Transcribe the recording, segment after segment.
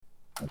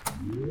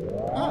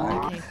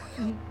Oh, okay.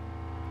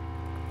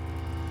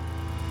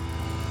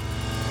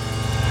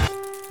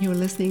 You're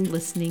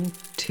listening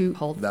to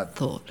Hold That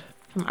Thought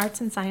from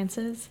Arts and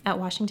Sciences at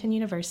Washington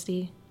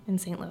University in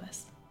St.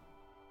 Louis.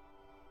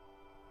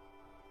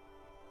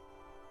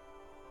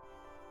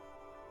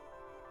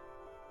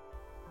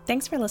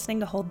 Thanks for listening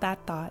to Hold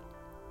That Thought.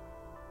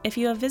 If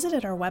you have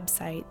visited our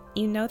website,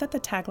 you know that the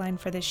tagline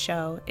for this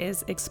show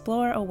is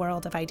Explore a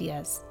World of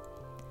Ideas.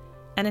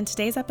 And in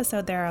today's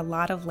episode, there are a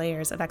lot of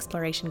layers of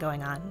exploration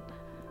going on.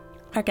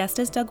 Our guest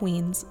is Doug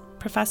Wiens,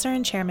 professor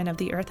and chairman of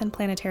the Earth and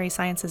Planetary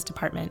Sciences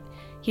Department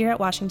here at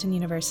Washington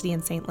University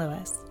in St.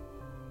 Louis.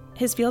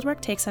 His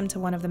fieldwork takes him to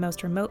one of the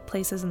most remote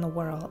places in the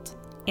world,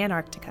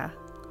 Antarctica,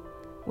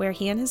 where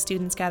he and his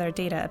students gather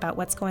data about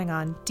what's going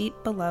on deep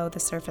below the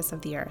surface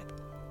of the Earth.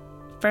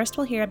 First,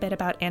 we'll hear a bit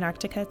about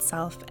Antarctica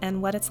itself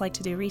and what it's like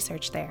to do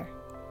research there.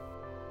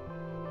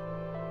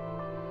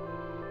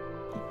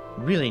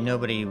 Really,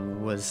 nobody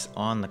was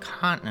on the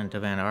continent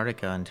of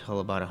Antarctica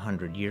until about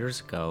 100 years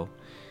ago,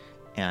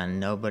 and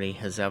nobody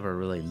has ever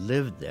really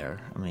lived there.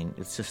 I mean,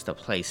 it's just a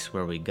place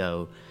where we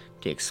go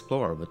to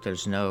explore, but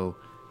there's no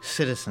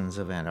citizens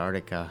of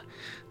Antarctica,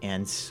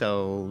 and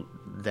so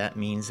that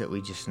means that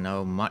we just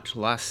know much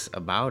less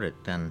about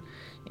it than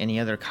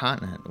any other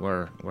continent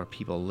where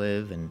people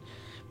live. And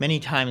many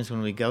times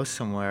when we go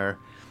somewhere,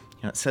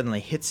 it suddenly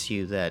hits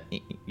you that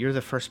you're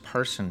the first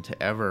person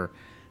to ever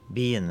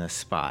be in this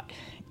spot.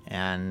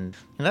 And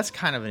that's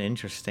kind of an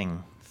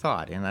interesting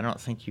thought, and I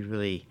don't think you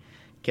really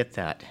get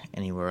that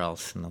anywhere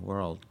else in the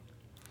world.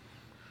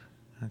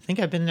 I think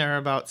I've been there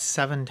about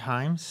 7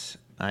 times.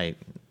 I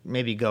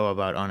maybe go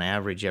about on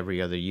average every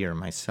other year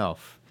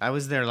myself. I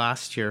was there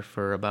last year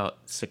for about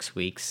 6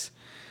 weeks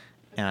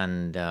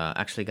and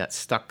actually got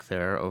stuck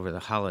there over the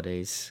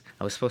holidays.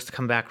 I was supposed to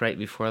come back right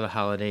before the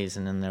holidays,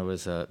 and then there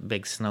was a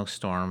big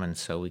snowstorm, and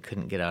so we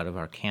couldn't get out of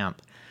our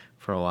camp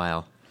for a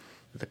while.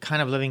 The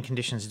kind of living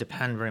conditions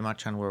depend very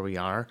much on where we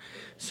are.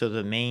 So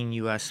the main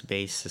U.S.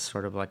 base is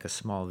sort of like a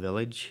small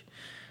village,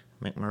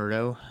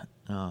 McMurdo.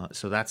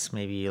 So that's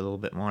maybe a little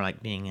bit more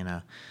like being in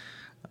a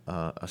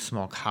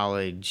small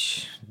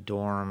college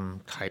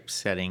dorm type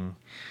setting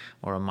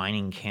or a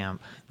mining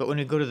camp. But when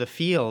we go to the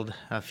field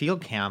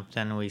camp,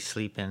 then we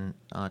sleep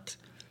out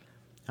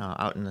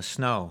in the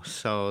snow.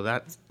 So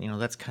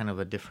that's kind of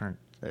a different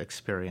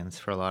experience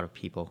for a lot of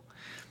people.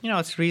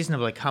 It's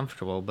reasonably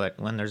comfortable, but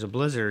when there's a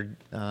blizzard,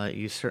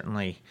 you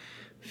certainly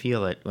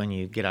feel it when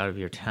you get out of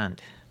your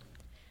tent.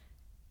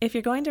 If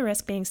you're going to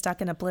risk being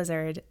stuck in a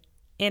blizzard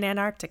in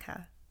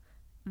Antarctica,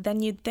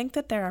 then you'd think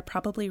that there are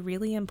probably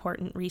really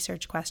important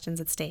research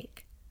questions at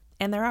stake.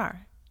 And there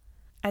are.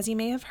 As you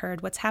may have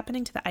heard, what's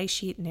happening to the ice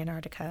sheet in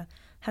Antarctica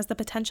has the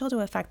potential to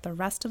affect the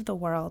rest of the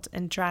world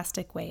in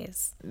drastic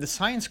ways. The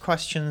science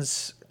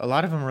questions, a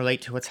lot of them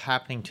relate to what's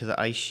happening to the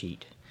ice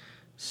sheet.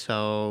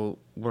 So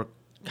we're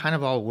kind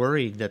of all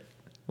worried that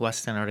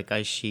West Antarctic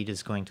ice sheet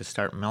is going to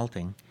start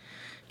melting.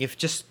 If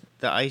just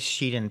the ice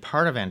sheet in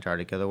part of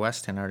Antarctica, the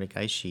West Antarctic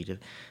ice sheet,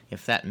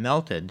 if that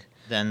melted,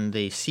 then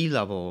the sea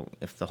level,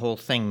 if the whole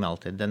thing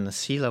melted, then the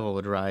sea level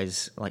would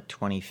rise like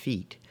 20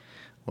 feet.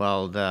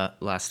 Well, the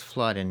last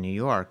flood in New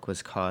York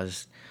was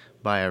caused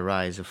by a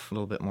rise of a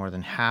little bit more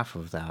than half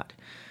of that.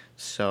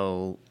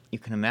 So you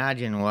can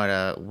imagine what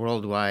a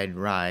worldwide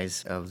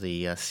rise of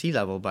the sea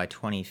level by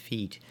 20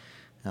 feet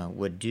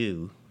would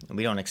do.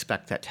 We don't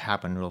expect that to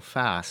happen real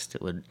fast.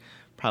 It would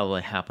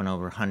probably happen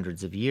over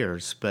hundreds of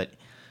years, but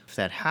if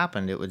that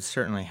happened, it would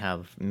certainly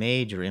have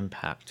major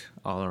impact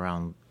all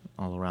around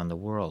the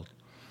world.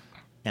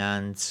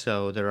 And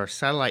so there are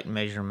satellite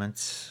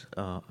measurements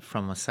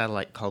from a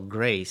satellite called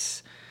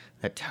GRACE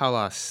that tell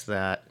us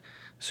that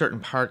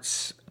certain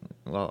parts,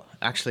 well,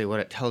 actually what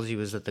it tells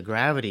you is that the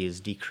gravity is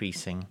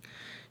decreasing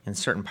in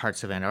certain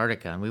parts of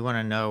Antarctica, and we want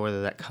to know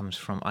whether that comes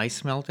from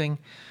ice melting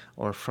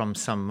or from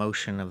some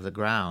motion of the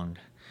ground.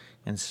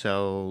 And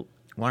so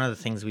one of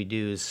the things we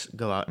do is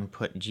go out and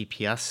put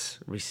GPS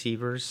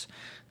receivers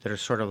that are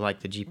sort of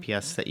like the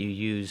GPS that you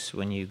use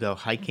when you go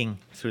hiking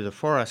through the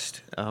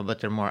forest, but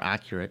they're more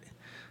accurate.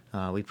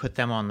 We put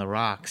them on the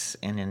rocks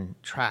and then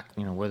track,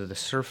 whether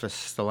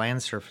the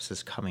land surface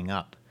is coming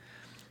up.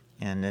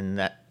 And then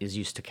that is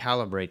used to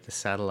calibrate the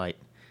satellite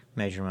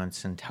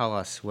measurements and tell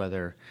us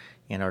whether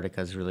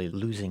Antarctica is really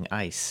losing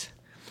ice.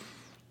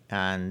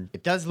 And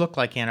it does look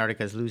like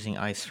Antarctica is losing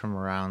ice from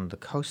around the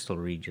coastal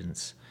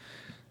regions,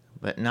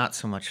 but not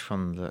so much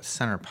from the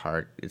center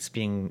part. It's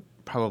being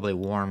probably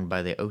warmed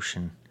by the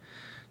ocean,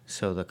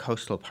 so the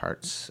coastal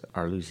parts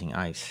are losing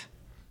ice.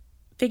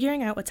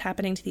 Figuring out what's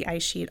happening to the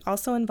ice sheet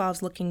also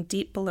involves looking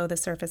deep below the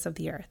surface of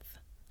the Earth.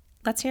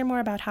 Let's hear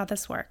more about how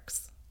this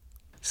works.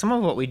 Some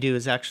of what we do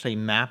is actually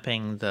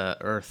mapping the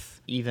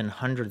Earth even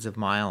hundreds of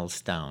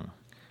miles down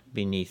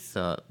beneath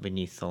the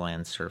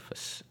land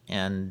surface.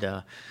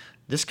 And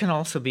this can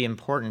also be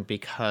important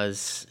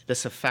because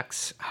this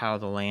affects how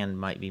the land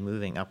might be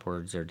moving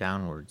upwards or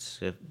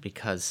downwards.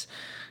 Because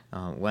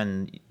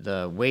When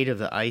the weight of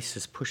the ice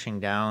is pushing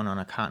down on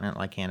a continent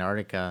like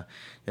Antarctica,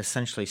 it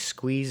essentially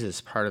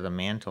squeezes part of the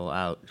mantle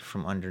out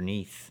from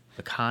underneath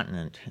the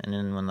continent. And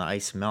then when the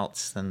ice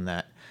melts, then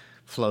that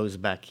flows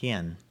back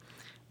in.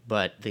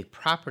 But the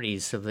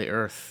properties of the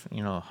Earth,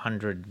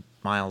 100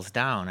 miles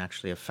down,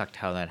 actually affect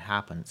how that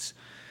happens.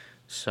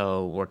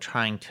 So we're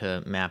trying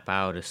to map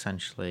out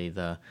essentially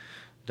the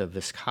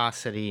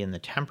viscosity and the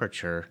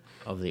temperature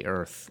of the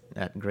Earth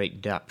at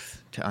great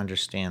depth to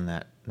understand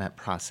that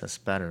process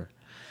better.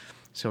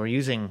 So we're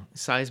using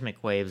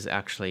seismic waves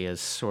actually as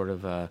sort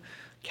of a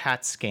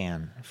CAT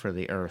scan for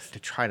the Earth to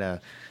try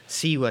to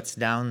see what's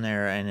down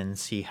there and then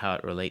see how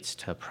it relates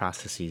to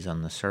processes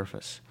on the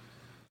surface.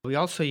 We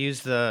also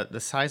use the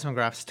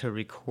seismographs to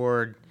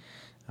record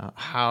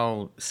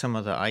how some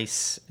of the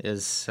ice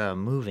is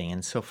moving.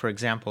 And so, for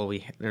example,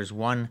 there's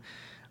one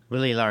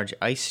really large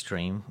ice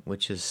stream,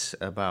 which is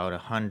about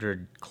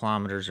 100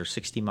 kilometers or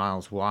 60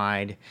 miles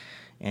wide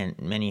and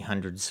many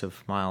hundreds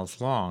of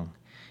miles long.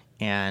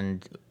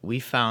 And we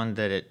found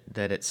that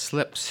it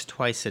slips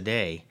twice a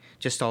day,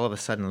 just all of a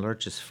sudden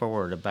lurches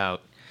forward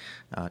about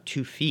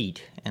 2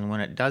 feet. And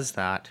when it does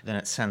that, then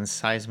it sends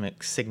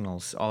seismic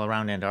signals all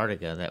around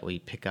Antarctica that we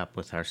pick up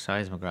with our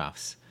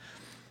seismographs.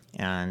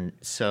 And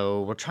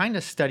so we're trying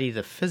to study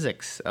the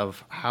physics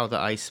of how the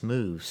ice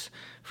moves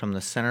from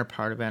the center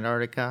part of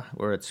Antarctica,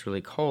 where it's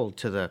really cold,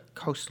 to the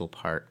coastal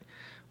part,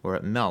 where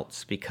it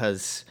melts,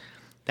 because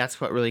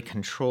that's what really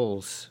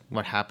controls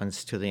what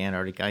happens to the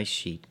Antarctic ice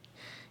sheet.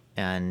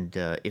 And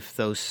if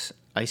those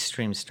ice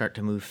streams start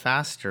to move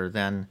faster,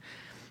 then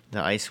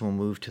the ice will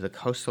move to the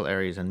coastal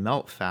areas and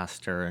melt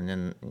faster, and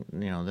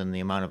then the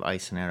amount of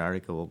ice in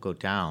Antarctica will go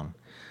down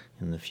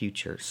in the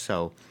future.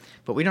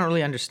 But we don't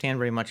really understand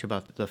very much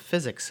about the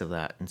physics of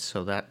that, and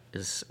so that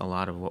is a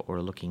lot of what we're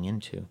looking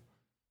into.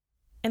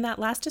 In that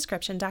last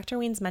description, Dr.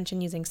 Wiens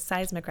mentioned using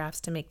seismographs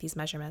to make these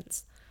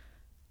measurements.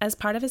 As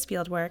part of his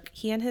fieldwork,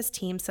 he and his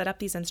team set up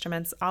these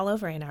instruments all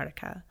over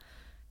Antarctica.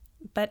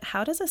 But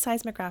how does a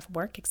seismograph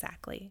work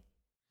exactly?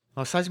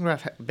 Well, a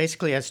seismograph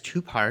basically has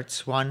 2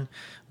 parts. One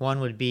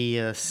would be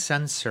a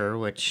sensor,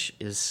 which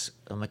is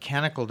a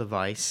mechanical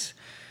device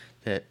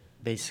that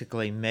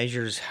basically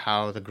measures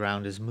how the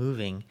ground is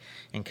moving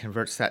and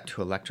converts that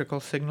to electrical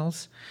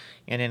signals.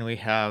 And then we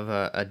have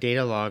a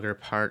data logger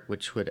part,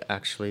 which would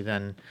actually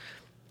then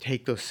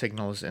take those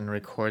signals and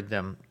record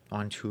them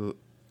onto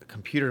a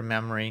computer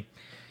memory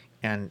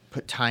and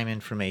put time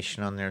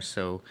information on there.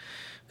 So,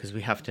 because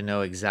we have to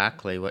know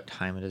exactly what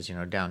time it is,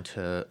 down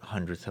to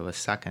 100th of a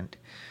second.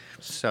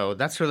 So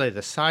that's really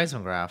the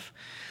seismograph.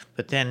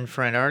 But then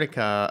for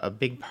Antarctica, a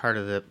big part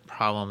of the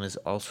problem is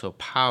also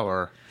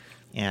power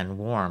and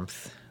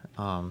warmth,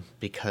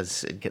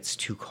 because it gets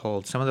too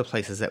cold. Some of the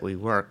places that we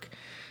work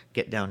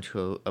get down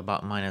to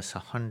about minus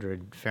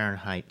 100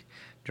 Fahrenheit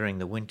during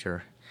the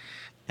winter.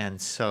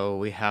 And so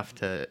we have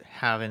to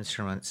have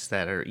instruments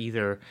that are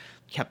either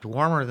kept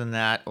warmer than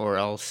that or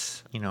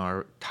else,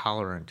 are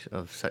tolerant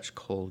of such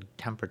cold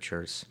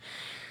temperatures.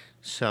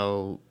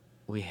 So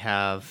we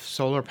have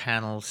solar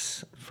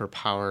panels for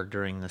power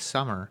during the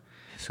summer.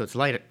 So it's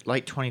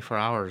light 24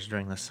 hours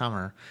during the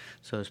summer.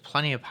 So there's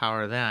plenty of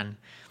power then.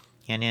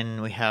 And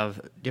then we have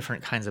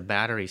different kinds of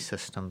battery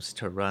systems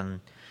to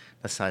run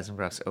the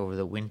seismographs over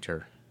the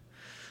winter.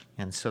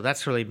 And so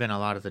that's really been a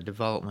lot of the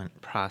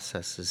development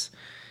process, is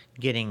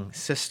getting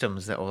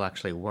systems that will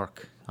actually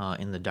work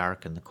in the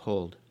dark and the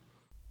cold.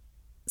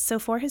 So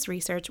for his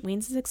research,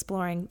 Wiens is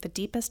exploring the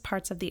deepest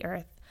parts of the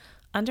Earth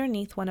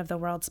underneath one of the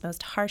world's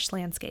most harsh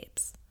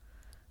landscapes.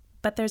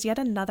 But there's yet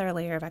another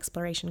layer of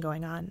exploration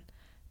going on,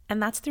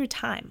 and that's through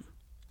time.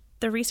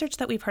 The research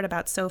that we've heard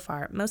about so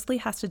far mostly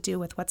has to do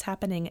with what's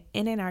happening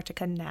in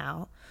Antarctica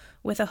now,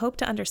 with a hope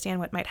to understand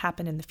what might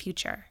happen in the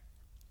future.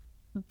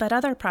 But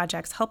other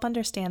projects help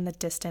understand the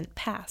distant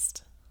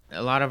past.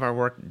 A lot of our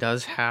work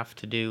does have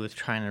to do with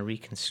trying to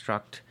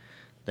reconstruct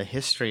the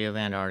history of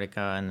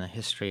Antarctica and the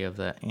history of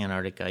the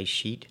Antarctic ice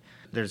sheet.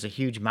 There's a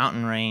huge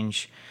mountain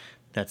range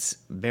that's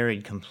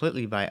buried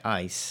completely by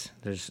ice.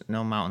 There's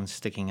no mountains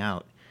sticking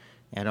out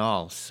at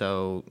all.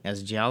 So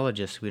as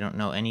geologists, we don't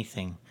know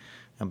anything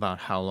about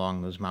how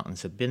long those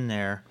mountains have been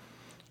there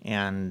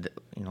and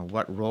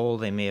what role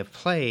they may have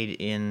played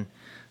in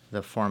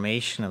the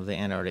formation of the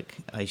Antarctic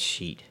ice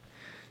sheet.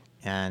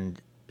 And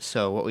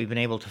so what we've been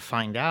able to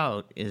find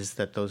out is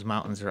that those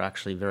mountains are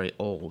actually very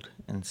old.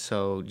 And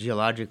so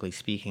geologically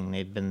speaking,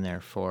 they've been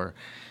there for,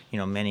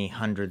 many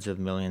hundreds of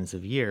millions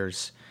of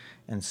years.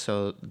 And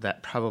so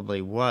that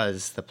probably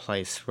was the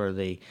place where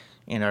the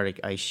Antarctic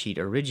ice sheet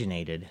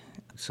originated.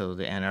 So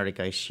the Antarctic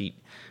ice sheet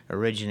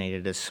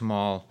originated as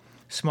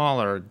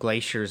smaller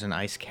glaciers and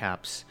ice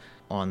caps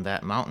on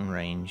that mountain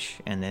range,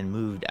 and then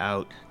moved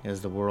out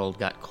as the world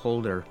got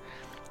colder,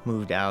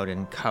 moved out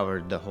and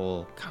covered the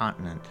whole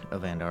continent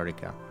of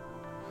Antarctica.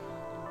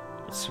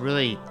 It's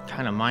really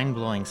kind of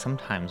mind-blowing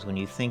sometimes when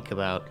you think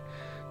about,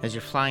 as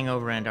you're flying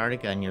over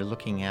Antarctica and you're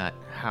looking at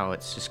how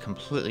it's just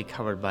completely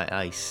covered by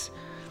ice,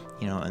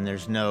 and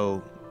there's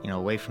no,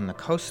 away from the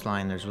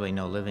coastline, there's really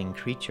no living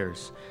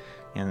creatures.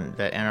 and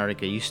that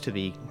Antarctica used to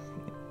be,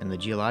 in the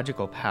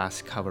geological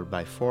past, covered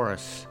by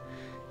forests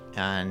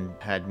and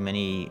had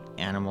many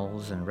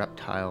animals and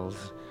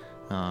reptiles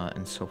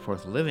and so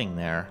forth living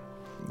there.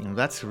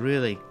 That's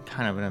really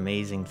kind of an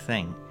amazing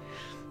thing.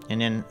 And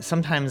then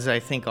sometimes I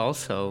think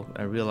also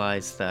I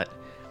realize that,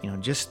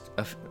 just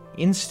an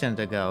instant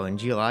ago in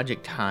geologic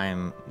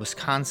time,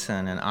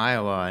 Wisconsin and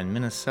Iowa and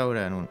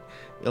Minnesota and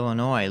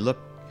Illinois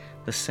looked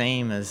the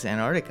same as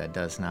Antarctica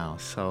does now.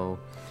 So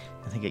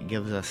I think it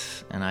gives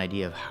us an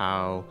idea of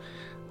how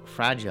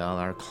fragile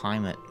our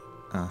climate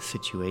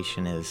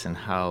situation is and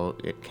how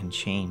it can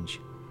change.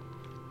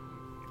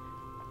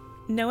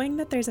 Knowing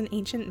that there's an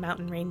ancient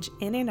mountain range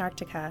in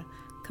Antarctica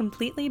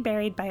completely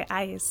buried by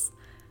ice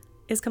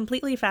is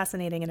completely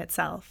fascinating in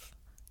itself.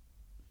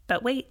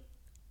 But wait,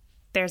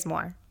 there's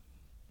more.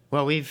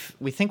 Well, we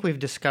think we've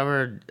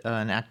discovered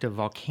an active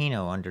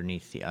volcano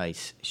underneath the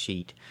ice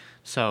sheet.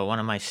 So one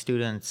of my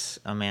students,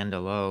 Amanda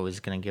Lowe, is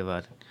going to give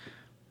a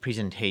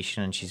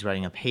presentation, and she's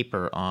writing a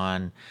paper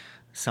on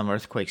some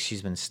earthquakes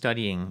she's been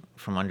studying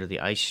from under the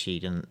ice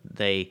sheet, and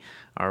they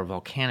are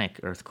volcanic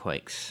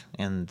earthquakes.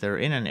 And they're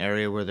in an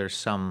area where there's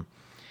some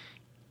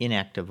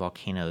inactive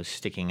volcanoes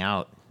sticking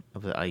out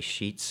of the ice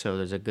sheet, so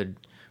there's a good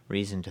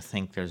reason to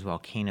think there's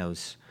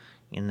volcanoes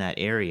in that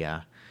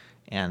area.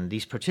 And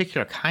these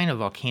particular kind of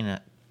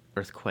volcanic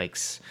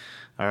earthquakes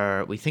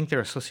we think they're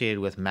associated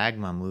with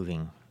magma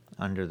moving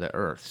under the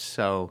earth.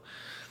 So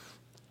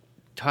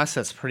to us,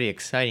 that's pretty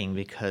exciting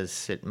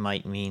because it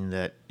might mean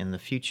that in the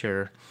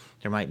future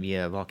there might be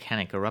a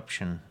volcanic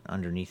eruption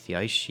underneath the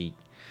ice sheet,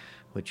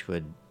 which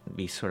would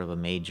be sort of a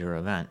major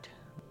event.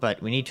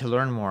 But we need to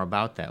learn more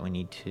about that. We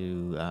need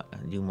to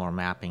do more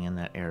mapping in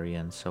that area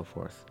and so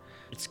forth.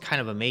 It's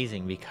kind of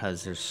amazing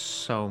because there's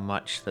so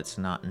much that's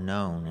not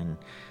known, and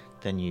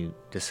then you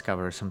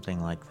discover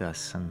something like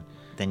this, and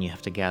then you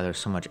have to gather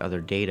so much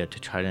other data to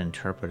try to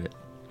interpret it.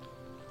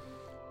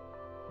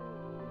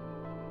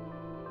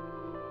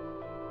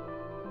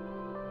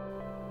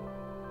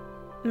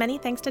 Many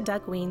thanks to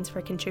Doug Wiens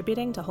for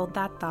contributing to Hold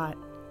That Thought.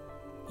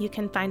 You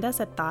can find us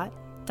at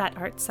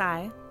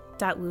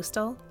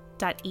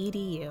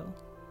thought.artsci.wustl.edu.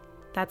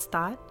 That's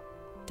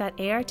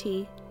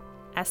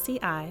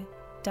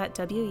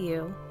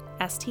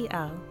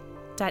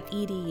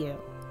thought.artsci.wustl.edu.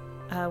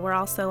 We're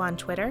also on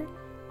Twitter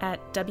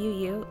at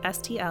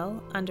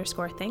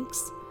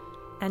WUSTL_thinks,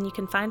 and you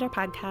can find our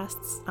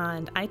podcasts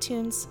on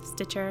iTunes,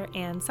 Stitcher,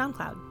 and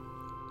SoundCloud.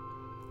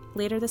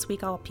 Later this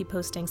week, I'll be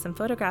posting some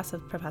photographs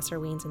of Professor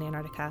Wiens in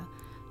Antarctica,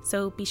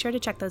 so be sure to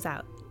check those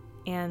out.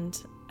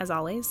 And as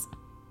always,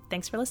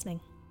 thanks for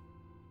listening.